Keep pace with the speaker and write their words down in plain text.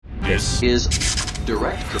This is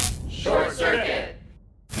Direct Short Circuit.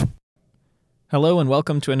 Hello and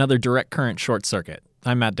welcome to another Direct Current Short Circuit.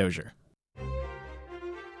 I'm Matt Dozier.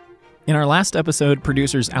 In our last episode,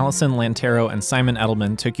 producers Allison Lantero and Simon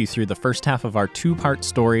Edelman took you through the first half of our two-part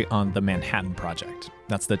story on the Manhattan Project.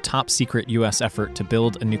 That's the top-secret U.S. effort to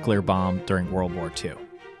build a nuclear bomb during World War II.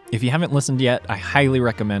 If you haven't listened yet, I highly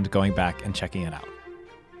recommend going back and checking it out.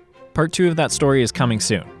 Part 2 of that story is coming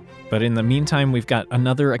soon, but in the meantime, we've got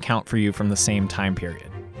another account for you from the same time period.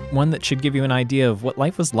 One that should give you an idea of what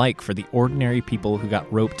life was like for the ordinary people who got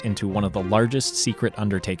roped into one of the largest secret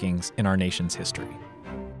undertakings in our nation's history.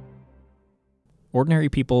 Ordinary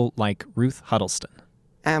people like Ruth Huddleston.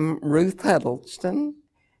 I'm Ruth Huddleston,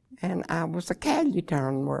 and I was a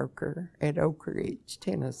caluton worker at Oak Ridge,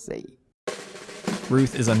 Tennessee.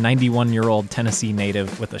 Ruth is a 91-year-old Tennessee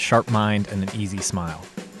native with a sharp mind and an easy smile.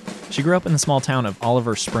 She grew up in the small town of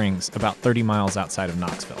Oliver Springs, about 30 miles outside of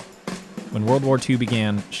Knoxville. When World War II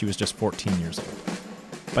began, she was just 14 years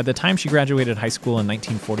old. By the time she graduated high school in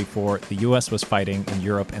 1944, the U.S. was fighting in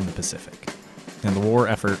Europe and the Pacific, and the war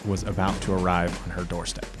effort was about to arrive on her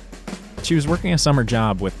doorstep. She was working a summer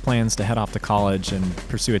job with plans to head off to college and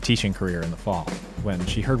pursue a teaching career in the fall, when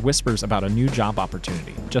she heard whispers about a new job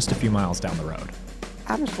opportunity just a few miles down the road.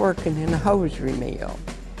 I was working in a hosiery mill,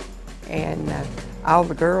 and all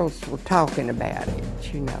the girls were talking about it,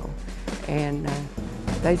 and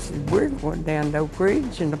they said, we're going down to Oak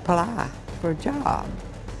Ridge and apply for a job.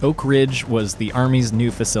 Oak Ridge was the Army's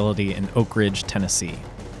new facility in Oak Ridge, Tennessee.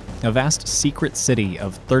 A vast secret city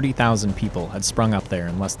of 30,000 people had sprung up there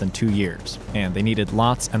in less than 2 years, and they needed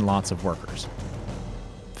lots and lots of workers.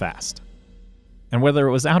 Fast. And whether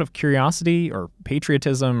it was out of curiosity or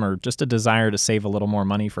patriotism or just a desire to save a little more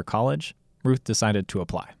money for college, Ruth decided to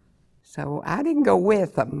apply. So I didn't go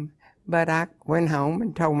with them, but I went home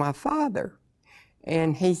and told my father.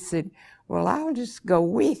 And he said, well, I'll just go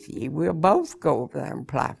with you. We'll both go over there and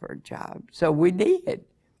apply for a job. So we did.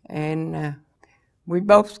 And we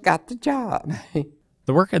both got the job.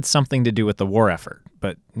 The work had something to do with the war effort,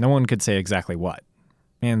 but no one could say exactly what.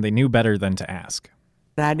 And they knew better than to ask.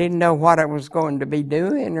 I didn't know what I was going to be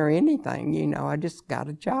doing or anything, I just got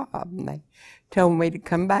a job. And they told me to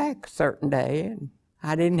come back a certain day, and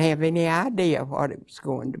I didn't have any idea what it was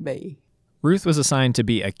going to be. Ruth was assigned to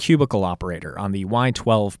be a cubicle operator on the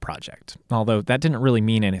Y-12 project, although that didn't really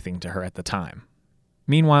mean anything to her at the time.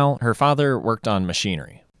 Meanwhile, her father worked on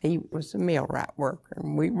machinery. He was a millwright worker,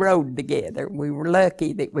 and we rode together. We were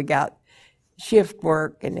lucky that we got shift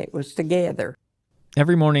work, and it was together.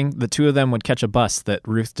 Every morning, the two of them would catch a bus that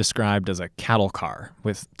Ruth described as a cattle car,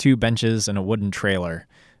 with 2 benches and a wooden trailer,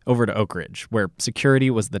 over to Oak Ridge, where security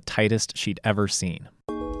was the tightest she'd ever seen.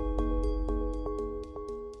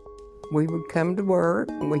 We would come to work,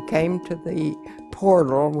 and we came to the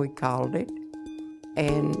portal, we called it,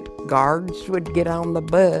 and guards would get on the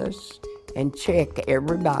bus and check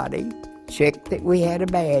everybody, check that we had a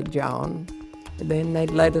badge on, and then they'd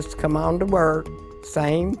let us come on to work.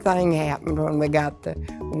 Same thing happened when we got the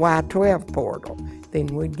Y-12 portal. Then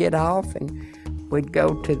we'd get off and we'd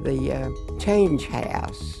go to the change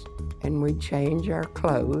house, and we'd change our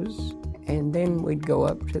clothes, and then we'd go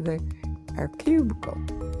up to our cubicle,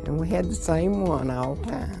 and we had the same one all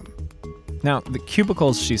the time. Now, the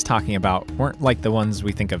cubicles she's talking about weren't like the ones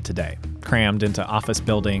we think of today, crammed into office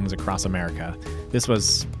buildings across America. This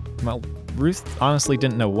was, Ruth honestly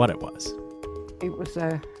didn't know what it was. It was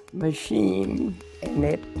a machine, and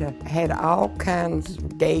it had all kinds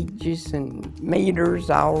of gauges and meters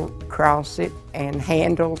all across it and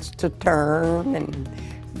handles to turn, and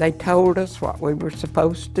they told us what we were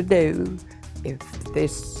supposed to do. If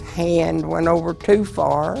this hand went over too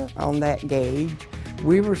far on that gauge,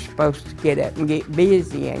 we were supposed to get up and get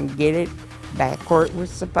busy and get it back where it was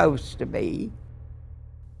supposed to be.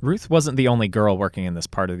 Ruth wasn't the only girl working in this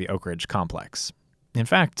part of the Oak Ridge complex. In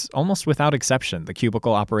fact, almost without exception, the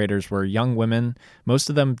cubicle operators were young women, most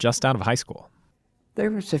of them just out of high school. There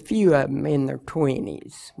was a few of them in their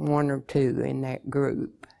 20s, 1 or 2 in that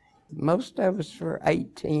group. Most of us were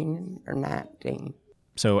 18 or 19.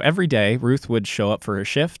 So every day, Ruth would show up for her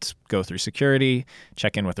shift, go through security,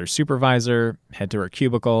 check in with her supervisor, head to her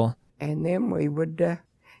cubicle. And then we would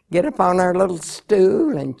get up on our little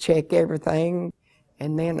stool and check everything.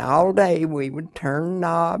 And then all day we would turn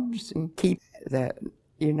knobs and keep the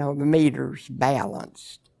meters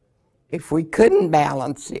balanced. If we couldn't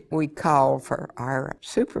balance it, we'd call for our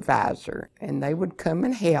supervisor, and they would come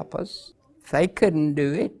and help us. If they couldn't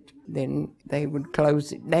do it, then they would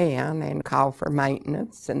close it down and call for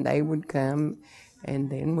maintenance, and they would come, and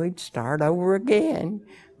then we'd start over again.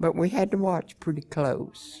 But we had to watch pretty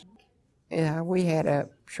close. We had a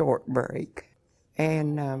short break.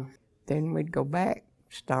 And then we'd go back,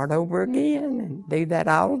 start over again, and do that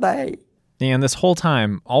all day. And this whole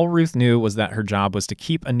time, all Ruth knew was that her job was to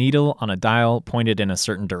keep a needle on a dial pointed in a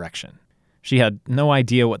certain direction. She had no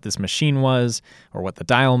idea what this machine was, or what the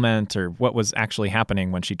dial meant, or what was actually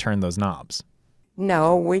happening when she turned those knobs.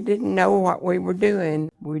 No, we didn't know what we were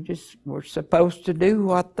doing. We just were supposed to do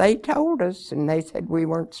what they told us, and they said we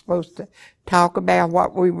weren't supposed to talk about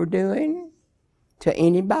what we were doing to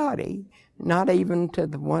anybody, not even to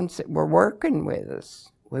the ones that were working with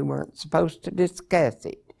us. We weren't supposed to discuss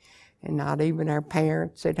it, and not even our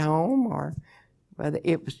parents at home, or whether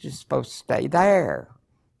it was just supposed to stay there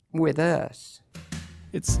with us.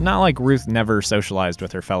 It's not like Ruth never socialized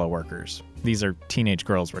with her fellow workers. These are teenage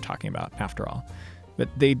girls we're talking about, after all. But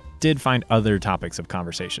they did find other topics of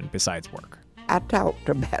conversation besides work. I talked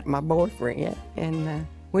about my boyfriend, and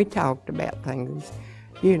we talked about things,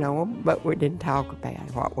 you know, but we didn't talk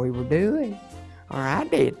about what we were doing, or I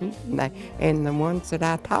didn't, and the ones that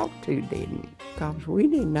I talked to didn't, because we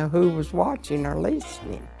didn't know who was watching or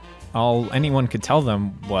listening. All anyone could tell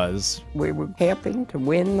them was we were helping to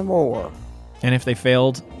win the war. And if they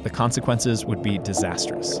failed, the consequences would be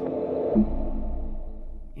disastrous.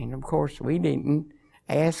 And of course, we didn't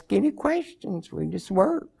ask any questions. We just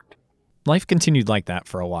worked. Life continued like that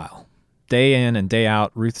for a while. Day in and day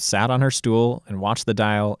out, Ruth sat on her stool and watched the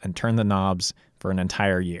dial and turned the knobs for an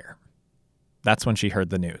entire year. That's when she heard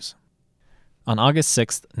the news. On August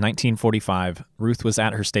 6, 1945, Ruth was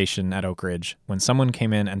at her station at Oak Ridge when someone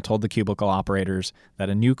came in and told the cubicle operators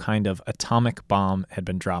that a new kind of atomic bomb had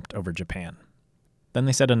been dropped over Japan. Then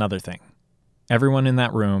they said another thing. Everyone in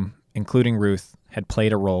that room, including Ruth, had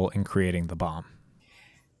played a role in creating the bomb.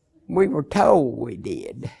 We were told we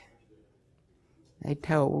did. They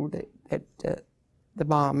told that the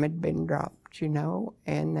bomb had been dropped, you know,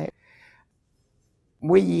 and that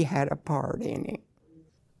we had a part in it.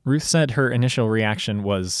 Ruth said her initial reaction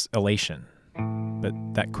was elation, but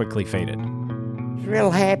that quickly faded. I was real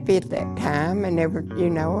happy at that time and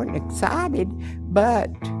and excited, but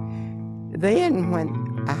then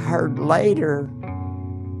when I heard later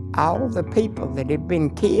all the people that had been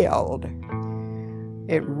killed,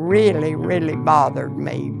 it really, really bothered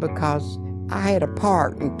me because I had a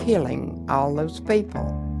part in killing all those people.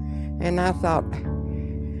 And I thought,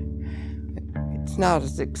 it's not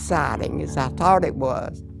as exciting as I thought it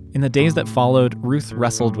was. In the days that followed, Ruth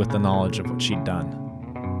wrestled with the knowledge of what she'd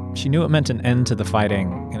done. She knew it meant an end to the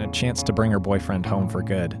fighting and a chance to bring her boyfriend home for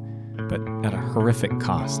good, but at a horrific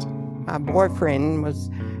cost. My boyfriend was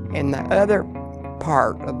in the other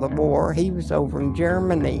part of the war. He was over in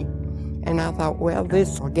Germany, and I thought, well,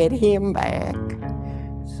 this will get him back.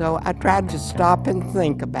 So I tried to stop and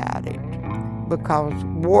think about it, because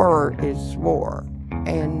war is war,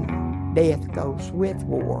 and death goes with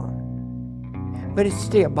war. But it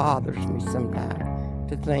still bothers me sometimes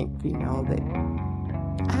to think, that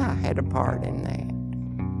I had a part in that.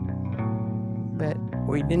 But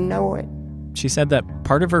we didn't know it. She said that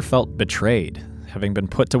part of her felt betrayed, having been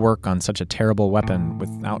put to work on such a terrible weapon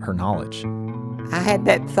without her knowledge. I had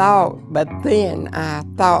that thought, but then I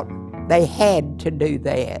thought they had to do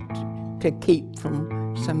that to keep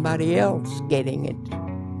from somebody else getting it,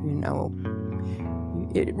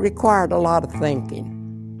 It required a lot of thinking.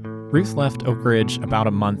 Ruth left Oak Ridge about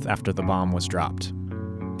a month after the bomb was dropped.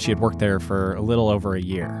 She had worked there for a little over a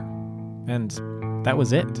year. And that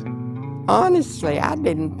was it. Honestly, I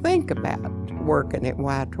didn't think about working at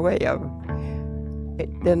Y12.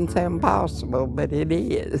 It doesn't sound possible, but it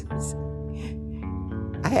is.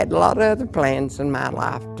 I had a lot of other plans in my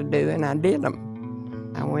life to do, and I did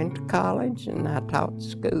them. I went to college and I taught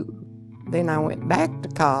school. Then I went back to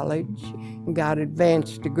college and got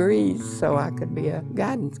advanced degrees so I could be a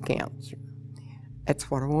guidance counselor. That's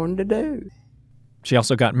what I wanted to do. She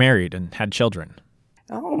also got married and had children.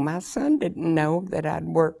 Oh, my son didn't know that I'd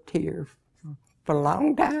worked here for a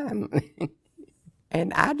long time.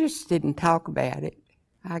 And I just didn't talk about it.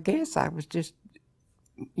 I guess I was just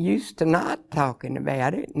used to not talking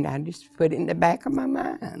about it, and I just put it in the back of my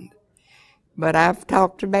mind. But I've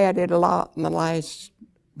talked about it a lot in the last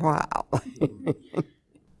while.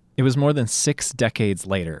 It was more than 6 decades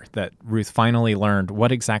later that Ruth finally learned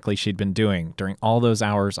what exactly she'd been doing during all those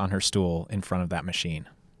hours on her stool in front of that machine.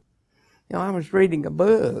 I was reading a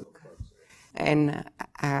book, and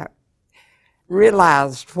I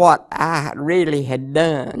realized what I really had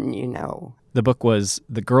done, The book was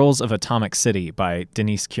The Girls of Atomic City by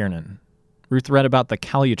Denise Kiernan. Ruth read about the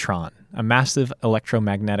Calutron, a massive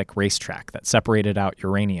electromagnetic racetrack that separated out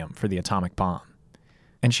uranium for the atomic bomb.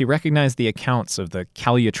 And she recognized the accounts of the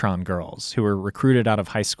Calyutron girls who were recruited out of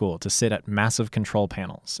high school to sit at massive control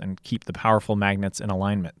panels and keep the powerful magnets in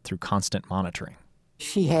alignment through constant monitoring.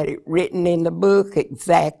 She had it written in the book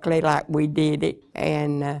exactly like we did it,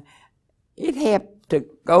 and it helped to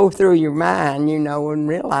go through your mind, and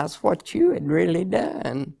realize what you had really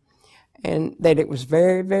done, and that it was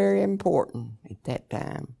very, very important at that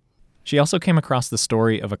time. She also came across the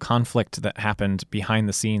story of a conflict that happened behind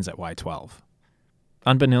the scenes at Y-12.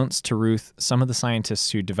 Unbeknownst to Ruth, some of the scientists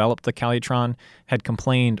who developed the Calyutron had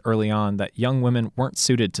complained early on that young women weren't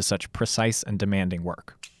suited to such precise and demanding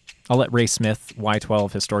work. I'll let Ray Smith,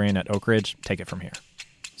 Y-12 historian at Oak Ridge, take it from here.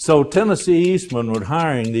 So Tennessee Eastman was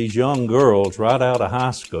hiring these young girls right out of high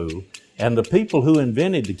school, and the people who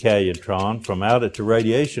invented the Calyutron from out at the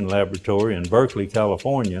radiation laboratory in Berkeley,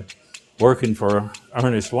 California, working for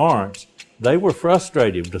Ernest Lawrence, they were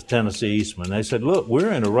frustrated with Tennessee Eastman. They said, look,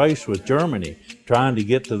 we're in a race with Germany trying to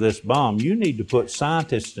get to this bomb. You need to put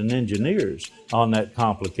scientists and engineers on that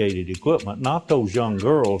complicated equipment, not those young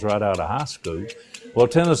girls right out of high school. Well,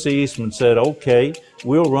 Tennessee Eastman said, okay,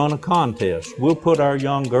 we'll run a contest. We'll put our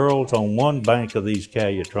young girls on one bank of these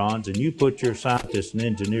Calyutrons, and you put your scientists and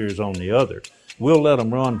engineers on the other. We'll let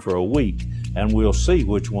them run for a week, and we'll see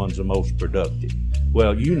which one's the most productive.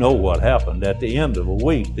 Well, you know what happened. At the end of a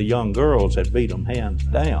week, the young girls had beat them hands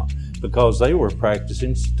down because they were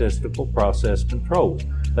practicing statistical process control.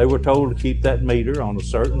 They were told to keep that meter on a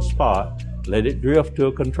certain spot, let it drift to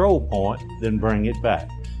a control point, then bring it back.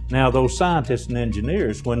 Now, those scientists and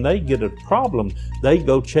engineers, when they get a problem, they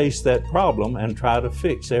go chase that problem and try to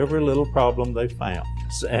fix every little problem they found.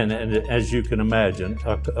 And as you can imagine,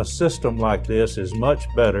 a system like this is much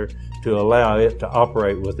better to allow it to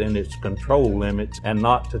operate within its control limits and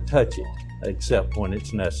not to touch it, except when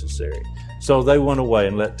it's necessary. So they went away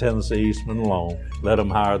and let Tennessee Eastman alone, let them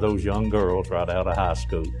hire those young girls right out of high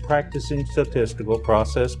school, practicing statistical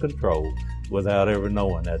process control without ever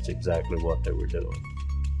knowing that's exactly what they were doing.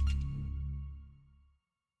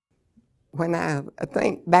 When I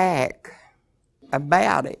think back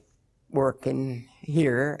about it, working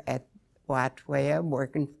here at Y-12,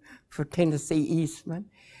 working for Tennessee Eastman,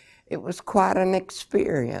 it was quite an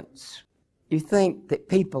experience. You think that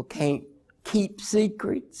people can't keep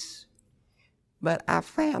secrets, but I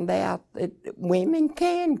found out that women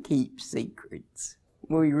can keep secrets.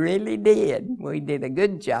 We really did. We did a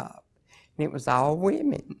good job. And it was all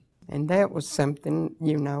women. And that was something,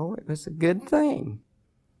 it was a good thing.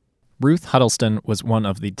 Ruth Huddleston was one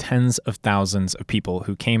of the tens of thousands of people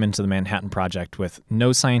who came into the Manhattan Project with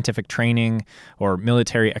no scientific training or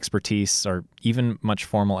military expertise or even much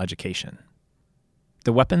formal education.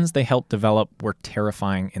 The weapons they helped develop were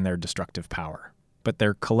terrifying in their destructive power, but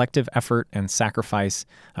their collective effort and sacrifice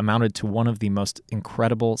amounted to one of the most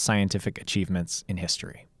incredible scientific achievements in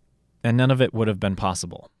history. And none of it would have been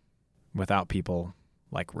possible without people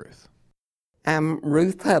like Ruth. I'm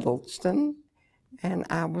Ruth Huddleston, and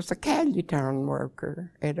I was a Calyutron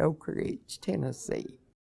worker at Oak Ridge, Tennessee.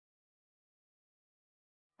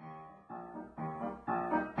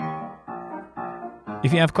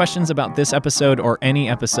 If you have questions about this episode or any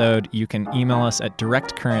episode, you can email us at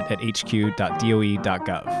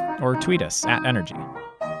directcurrent@hq.doe.gov or tweet us @energy.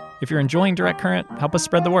 If you're enjoying Direct Current, help us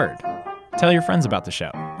spread the word. Tell your friends about the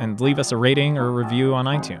show and leave us a rating or a review on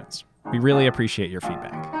iTunes. We really appreciate your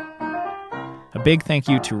feedback. A big thank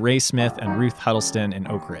you to Ray Smith and Ruth Huddleston in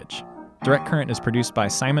Oak Ridge. Direct Current is produced by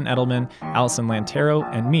Simon Edelman, Allison Lantero,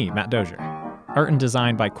 and me, Matt Dozier. Art and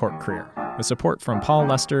design by Court Creer, with support from Paul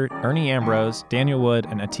Lester, Ernie Ambrose, Daniel Wood,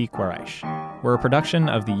 and Atiq Waraish. We're a production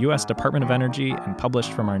of the U.S. Department of Energy and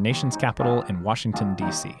published from our nation's capital in Washington,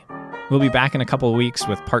 D.C. We'll be back in a couple of weeks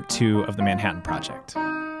with part 2 of the Manhattan Project.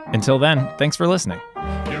 Until then, thanks for listening.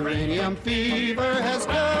 Uranium fever has